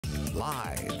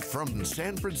Live from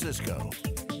San Francisco,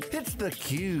 it's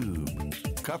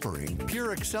theCUBE, covering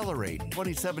Pure Accelerate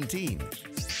 2017.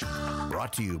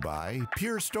 Brought to you by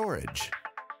Pure Storage.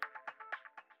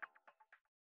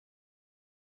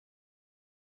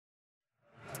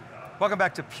 Welcome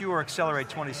back to Pure Accelerate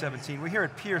 2017. We're here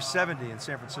at Pier 70 in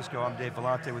San Francisco. I'm Dave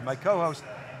Vellante with my co-host,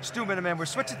 Stu Miniman. We're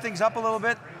switching things up a little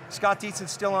bit. Scott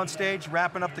Dietz's still on stage,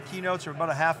 wrapping up the keynotes. We're about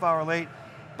a half hour late.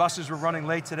 Buses were running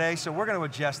late today, so we're going to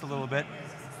adjust a little bit.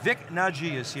 Vik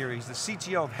Nagjee is here. He's the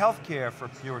CTO of healthcare for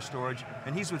Pure Storage,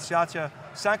 and he's with Sathya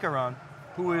Sankaran,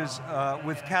 who is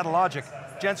with Catalogic.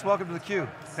 Gents, welcome to theCUBE.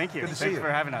 Thank you. Good to see you. Thanks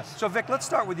for having us. So Vik, let's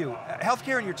start with you.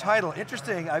 Healthcare in your title,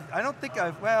 interesting. I don't think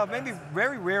well, maybe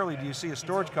very rarely do you see a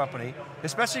storage company,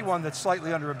 especially one that's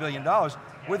slightly under $1 billion,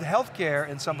 with healthcare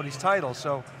in somebody's title.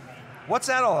 So what's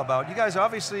that all about? You guys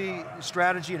obviously,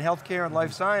 strategy in healthcare and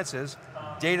life sciences,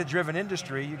 data-driven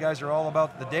industry, you guys are all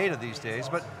about the data these days,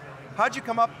 but how'd you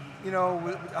come up,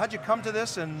 how'd you come to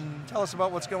this, and tell us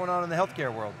about what's going on in the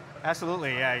healthcare world?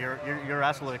 Absolutely, yeah, you're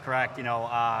absolutely correct.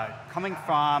 Coming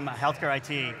from healthcare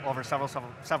IT over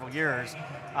several years,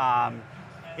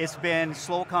 it's been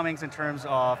slow comings in terms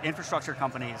of infrastructure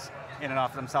companies in and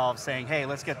of themselves saying, hey,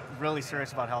 let's get really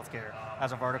serious about healthcare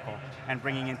as a vertical, and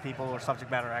bringing in people who are subject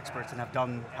matter experts and have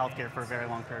done healthcare for a very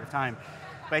long period of time.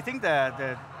 But I think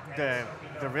the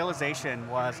realization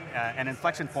was an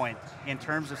inflection point in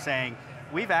terms of saying,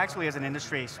 we've actually as an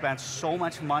industry spent so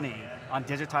much money on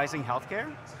digitizing healthcare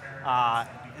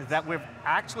that we've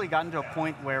actually gotten to a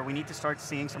point where we need to start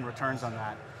seeing some returns on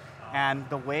that. And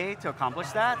the way to accomplish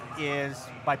that is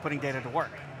by putting data to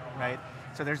work, right?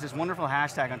 So there's this wonderful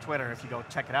hashtag on Twitter, if you go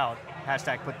check it out,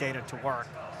 hashtag put data to work.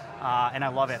 And I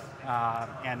love it.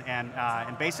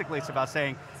 And basically it's about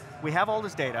saying, we have all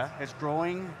this data, it's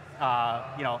growing,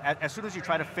 as soon as you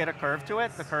try to fit a curve to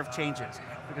it, the curve changes,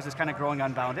 because it's kind of growing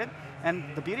unbounded. And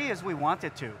the beauty is we want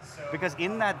it to, because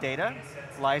in that data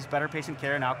lies better patient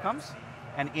care and outcomes,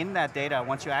 and in that data,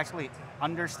 once you actually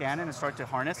understand it and start to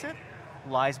harness it,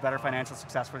 lies better financial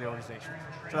success for the organization.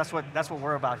 So that's what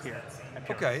we're about here.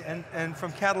 Okay, and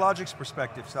from Catalogic's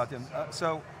perspective, Sathya,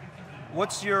 so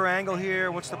what's your angle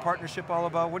here? What's the partnership all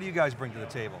about? What do you guys bring to the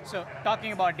table? So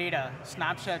talking about data,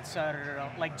 snapshots are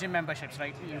like gym memberships,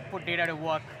 right? You put data to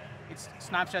work.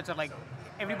 Snapshots are like,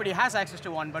 everybody has access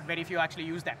to one, but very few actually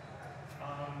use them,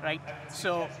 right?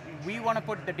 So we want to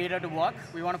put the data to work.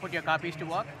 We want to put your copies to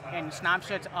work, and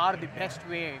snapshots are the best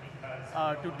way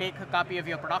to take a copy of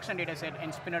your production data set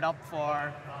and spin it up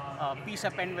for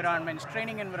piece-up environments,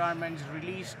 training environments,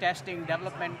 release, testing,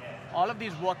 development. All of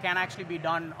these work can actually be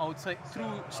done outside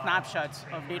through snapshots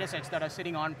of data sets that are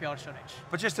sitting on Pure Storage.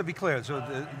 But just to be clear, so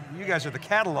you guys are the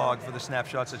catalog for the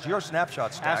snapshots. It's your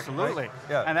snapshot stack, absolutely. Right?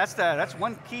 Yeah. And that's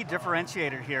one key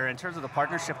differentiator here in terms of the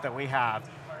partnership that we have.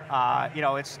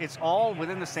 It's all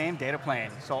within the same data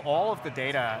plane. So all of the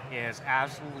data is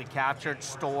absolutely captured,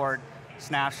 stored,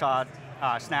 snapshotted,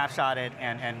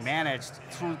 and managed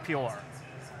through Pure.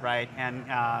 Right, and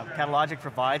Catalogic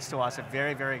provides to us a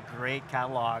very, very great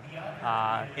catalog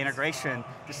integration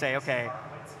to say, okay,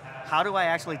 how do I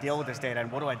actually deal with this data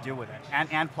and what do I do with it?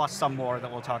 And plus some more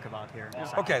that we'll talk about here.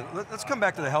 Okay, let's come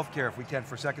back to the healthcare if we can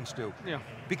for a second, Stu. Yeah.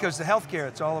 Because the healthcare,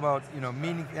 it's all about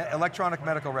electronic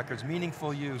medical records,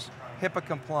 meaningful use, HIPAA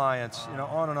compliance,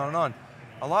 on and on and on.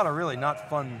 A lot of really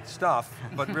not fun stuff,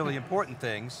 but really important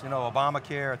things,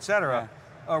 Obamacare, et cetera.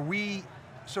 Yeah. Are we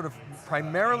sort of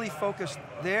primarily focused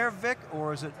there, Vik,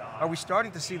 or are we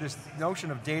starting to see this notion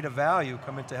of data value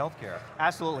come into healthcare?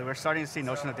 Absolutely, we're starting to see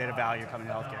notion of data value come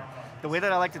into healthcare. The way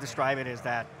that I like to describe it is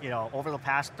that, over the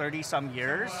past 30-some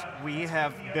years, we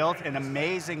have built an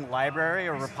amazing library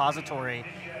or repository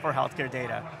for healthcare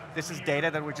data. This is data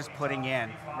that we're just putting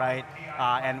in, right?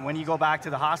 And when you go back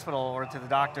to the hospital or to the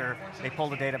doctor, they pull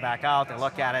the data back out, they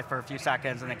look at it for a few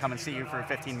seconds, and they come and see you for a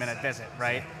 15-minute visit,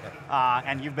 right?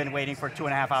 And you've been waiting for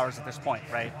 2.5 hours at this point,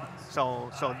 right?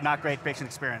 So not great patient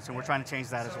experience, and we're trying to change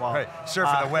that as well. Right,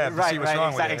 surfing the web to see what's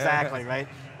wrong with it. Exactly, right?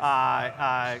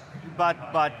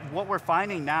 But what we're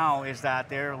finding now is that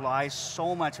there lies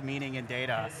so much meaning in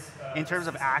data in terms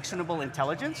of actionable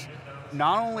intelligence,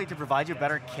 not only to provide you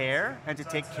better care and to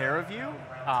take care of you,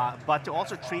 but to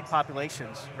also treat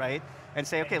populations, right? And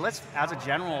say, okay, let's, as a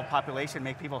general population,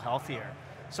 make people healthier.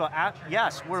 So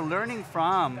yes, we're learning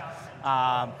from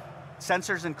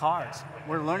sensors in cars.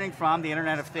 We're learning from the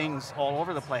Internet of Things all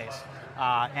over the place.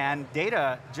 And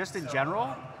data, just in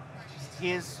general,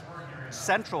 is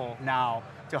central now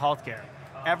to healthcare.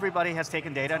 everybody has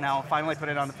taken data, now finally put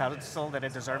it on the pedestal that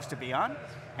it deserves to be on,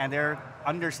 and they're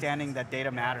understanding that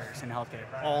data matters in healthcare.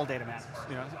 All data matters.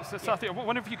 Yeah. So Sathya, I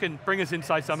wonder if you can bring us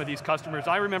inside some of these customers.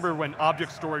 I remember when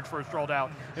object storage first rolled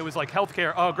out, it was like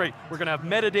healthcare, oh great, we're going to have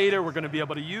metadata, we're going to be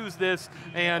able to use this,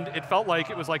 and it felt like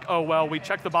it was like, oh well, we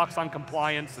checked the box on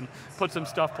compliance and put some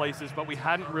stuff places, but we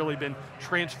hadn't really been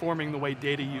transforming the way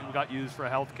data got used for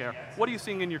healthcare. What are you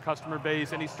seeing in your customer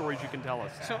base? Any stories you can tell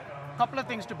us? So, a couple of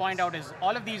things to point out is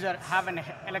all of these have an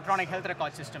electronic health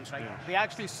record systems, right? Yeah. They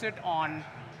actually sit on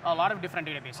a lot of different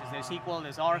databases. There's SQL,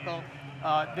 there's Oracle.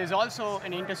 There's also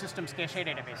an InterSystems cache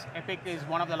database. Epic is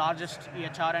one of the largest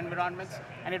EHR environments,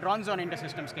 and it runs on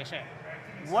InterSystems cache.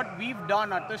 What we've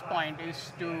done at this point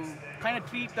is to kind of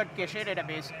treat that cache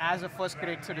database as a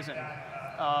first-grade citizen.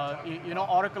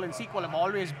 Oracle and SQL have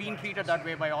always been treated that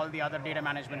way by all the other data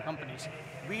management companies.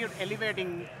 We are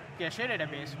elevating cache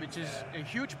database, which is a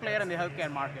huge player in the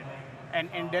healthcare market,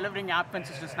 and delivering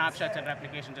app-consistent snapshots and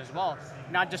replications as well.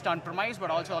 Not just on-premise, but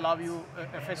also allow you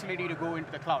a facility to go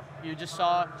into the cloud. You just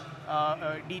saw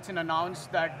Dietzen announce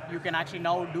that you can actually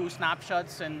now do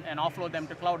snapshots and offload them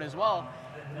to cloud as well.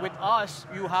 With us,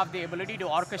 you have the ability to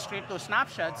orchestrate those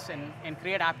snapshots and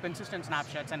create app-consistent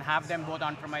snapshots and have them both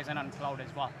on-premise and on cloud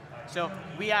as well. So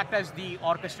we act as the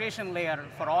orchestration layer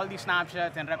for all the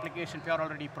snapshots and replication Pure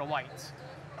already provides.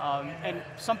 And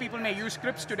some people may use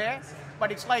scripts today,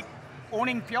 but it's like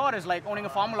owning Pure is like owning a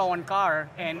Formula One car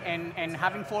and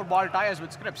having 4-ball tires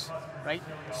with scripts, right?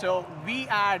 So we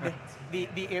add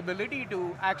the ability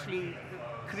to actually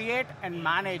create and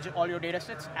manage all your data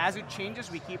sets. As it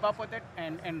changes, we keep up with it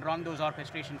and run those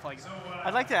orchestration for you.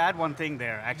 I'd like to add one thing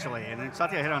there, actually, and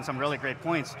Sathya hit on some really great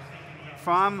points.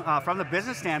 From the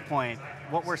business standpoint,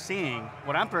 what we're seeing,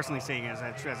 what I'm personally seeing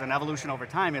as an evolution over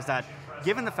time is that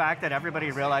given the fact that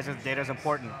everybody realizes data is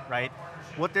important, right?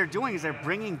 What they're doing is they're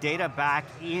bringing data back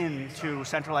into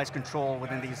centralized control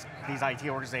within these IT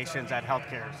organizations at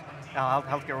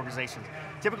healthcare organizations.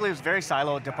 Typically it's very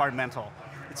siloed, departmental.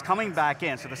 It's coming back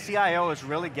in, so the CIO is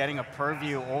really getting a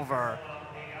purview over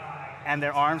and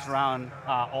their arms around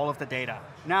all of the data.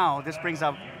 Now, this brings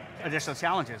up additional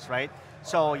challenges, right?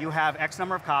 So you have X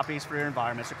number of copies for your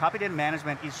environment, so copy data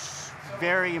management is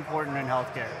very important in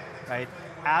healthcare, right?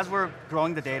 As we're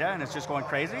growing the data and it's just going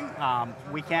crazy,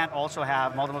 we can't also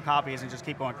have multiple copies and just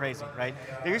keep going crazy, right?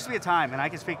 There used to be a time, and I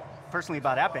can speak personally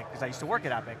about Epic, because I used to work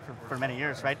at Epic for many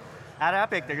years, right? At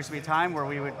Epic, there used to be a time where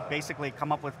we would basically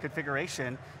come up with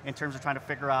configuration in terms of trying to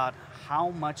figure out how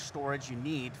much storage you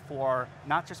need for,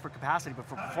 not just for capacity, but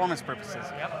for performance purposes.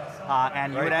 Yep.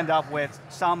 And you would end up with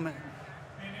some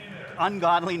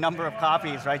ungodly number of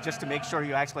copies, right, just to make sure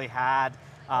you actually had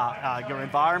your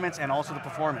environments and also the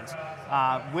performance.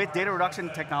 With data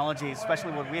reduction technology,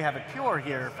 especially what we have at Pure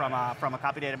here from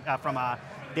a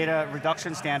data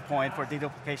reduction standpoint for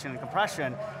deduplication and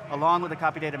compression, along with the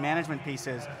copy data management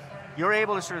pieces, you're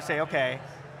able to sort of say, okay,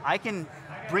 I can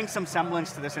bring some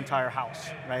semblance to this entire house,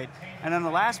 right? And then the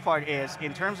last part is,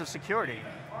 in terms of security,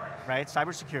 right,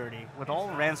 cybersecurity, with all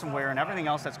the ransomware and everything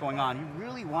else that's going on, you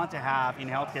really want to have, in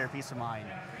healthcare, peace of mind,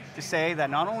 to say that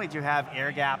not only do you have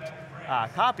air-gapped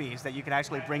copies that you can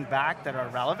actually bring back that are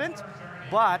relevant,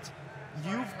 but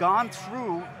you've gone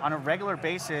through on a regular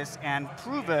basis and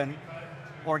proven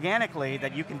organically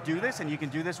that you can do this, and you can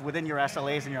do this within your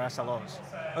SLAs and your SLOs.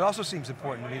 It also seems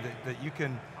important to me that you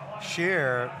can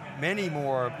share many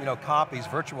more copies,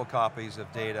 virtual copies of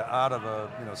data out of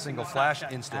a single flash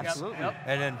instance. Absolutely. Yep.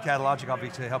 And then Catalogic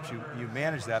obviously helps you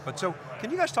manage that. But so,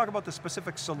 can you guys talk about the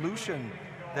specific solution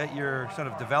that you're sort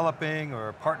of developing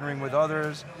or partnering with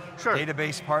others, sure,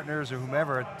 database partners or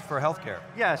whomever for healthcare?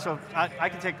 Yeah, so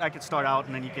I could start out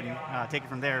and then you can take it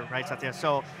from there, right, Sathya?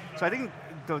 So I think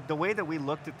the way that we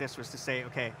looked at this was to say,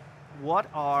 okay, what's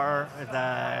the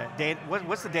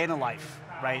day in the life,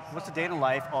 right? What's the day in the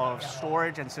life of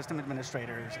storage and system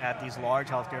administrators at these large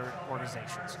healthcare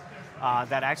organizations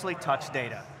that actually touch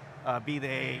data? Be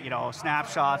they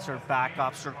snapshots or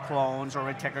backups or clones or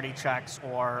integrity checks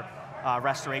or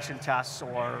restoration tests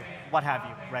or what have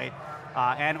you, right?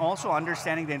 And also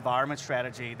understanding the environment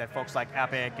strategy that folks like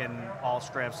Epic and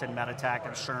Allscripts and Meditech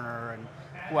and Cerner and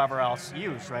whoever else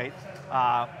use, right?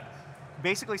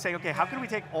 Basically saying, okay, how can we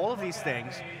take all of these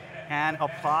things and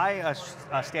apply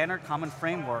a standard common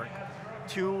framework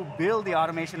to build the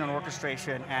automation and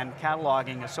orchestration and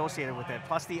cataloging associated with it,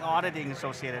 plus the auditing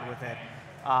associated with it,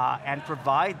 and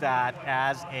provide that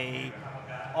as a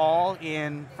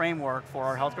all-in framework for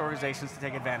our healthcare organizations to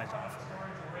take advantage of.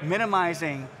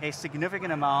 Minimizing a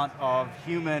significant amount of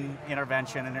human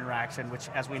intervention and interaction, which,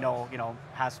 as we know,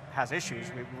 has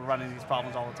issues. We're running these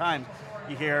problems all the time.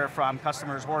 You hear from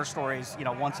customers horror stories,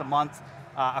 once a month,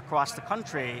 across the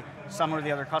country, some or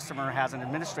the other customer has an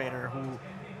administrator who,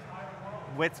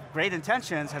 with great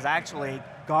intentions, has actually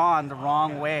gone the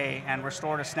wrong way and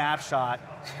restored a snapshot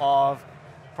of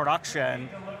production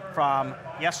from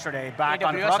yesterday back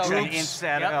on production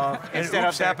instead of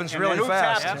happens really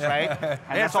fast, happens, right?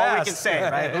 And that's all we can say,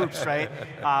 right? Oops, right?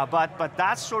 But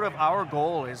that's sort of our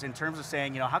goal, is in terms of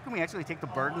saying, how can we actually take the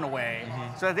burden away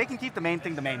so that they can keep the main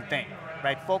thing,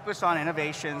 right? Focus on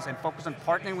innovations and focus on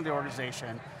partnering with the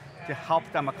organization to help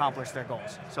them accomplish their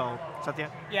goals. So, Sathya?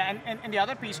 Yeah, and the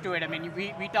other piece to it, I mean,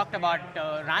 we talked about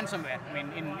ransomware. I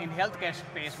mean, in healthcare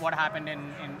space, what happened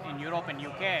in Europe and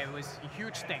UK was a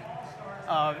huge thing.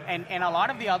 And a lot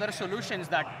of the other solutions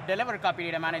that deliver copy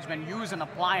data management use an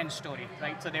appliance story,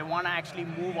 right? So they want to actually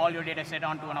move all your data set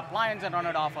onto an appliance and run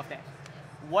it off of there.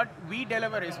 What we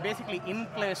deliver is basically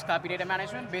in-place copy data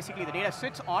management. Basically, the data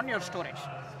sits on your storage,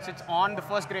 sits on the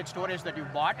first-grade storage that you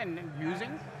bought and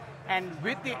using, and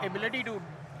with the ability to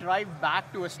drive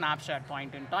back to a snapshot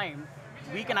point in time,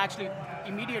 we can actually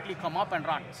immediately come up and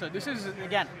run. So this is,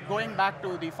 again, going back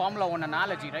to the Formula One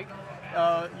analogy, right?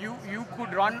 You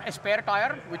could run a spare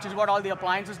tire, which is what all the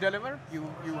appliances deliver.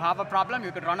 You have a problem,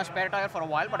 you could run a spare tire for a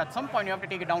while, but at some point you have to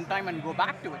take a downtime and go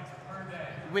back to it.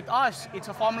 With us, it's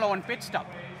a Formula One pit stop.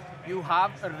 You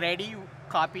have a ready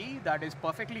copy that is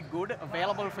perfectly good,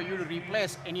 available for you to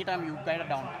replace anytime you get a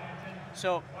downtime.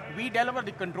 So we deliver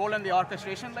the control and the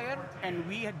orchestration layer, and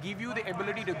we give you the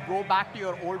ability to go back to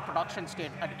your old production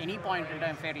state at any point in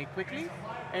time fairly quickly,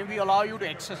 and we allow you to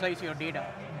exercise your data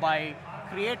by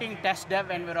creating test dev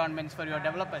environments for your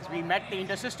developers. We met the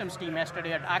InterSystems team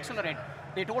yesterday at Accelerate.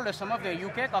 They told us some of their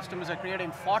UK customers are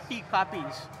creating 40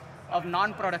 copies of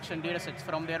non-production datasets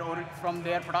from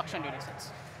their production datasets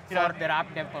for their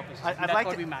app dev purposes. That's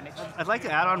what we manage. I'd like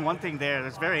to add on one thing there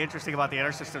that's very interesting about the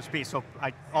InterSystems piece. So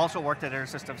I also worked at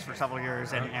InterSystems for several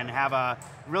years and have a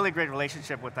really great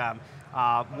relationship with them.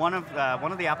 One of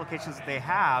the applications that they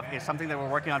have is something that we're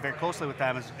working on very closely with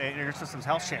them, is InterSystems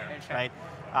HealthShare, right?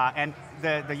 And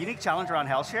the unique challenge around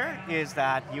HealthShare is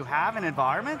that you have an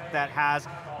environment that has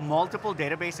multiple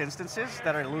database instances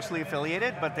that are loosely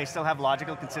affiliated, but they still have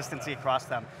logical consistency across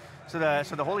them. So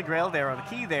the holy grail there, or the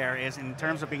key there, is in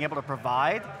terms of being able to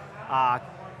provide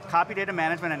copy data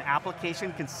management and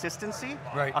application consistency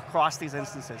across these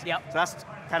instances. Yep. So that's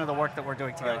kind of the work that we're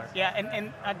doing together. Yeah,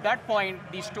 and at that point,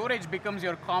 the storage becomes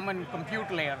your common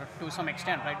compute layer to some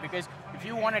extent, right? Because if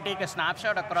you want to take a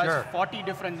snapshot across 40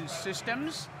 different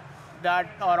systems that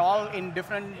are all in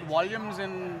different volumes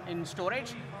in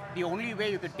storage, the only way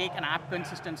you could take an app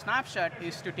consistent snapshot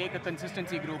is to take a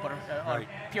consistency group, or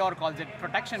Pure calls it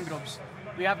protection groups.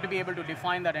 We have to be able to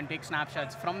define that and take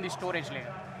snapshots from the storage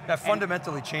layer.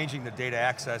 Fundamentally changing the data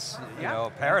access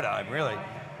paradigm, really.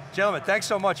 Gentlemen, thanks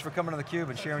so much for coming to theCUBE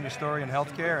and sharing your story in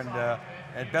healthcare,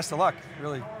 and best of luck,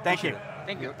 really. Thank you.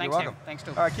 Thank you, You're welcome. Thanks,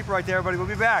 Stu. All right, keep it right there, everybody.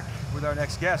 We'll be back with our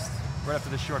next guest right after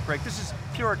this short break. This is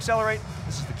Pure Accelerate,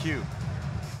 this is theCUBE.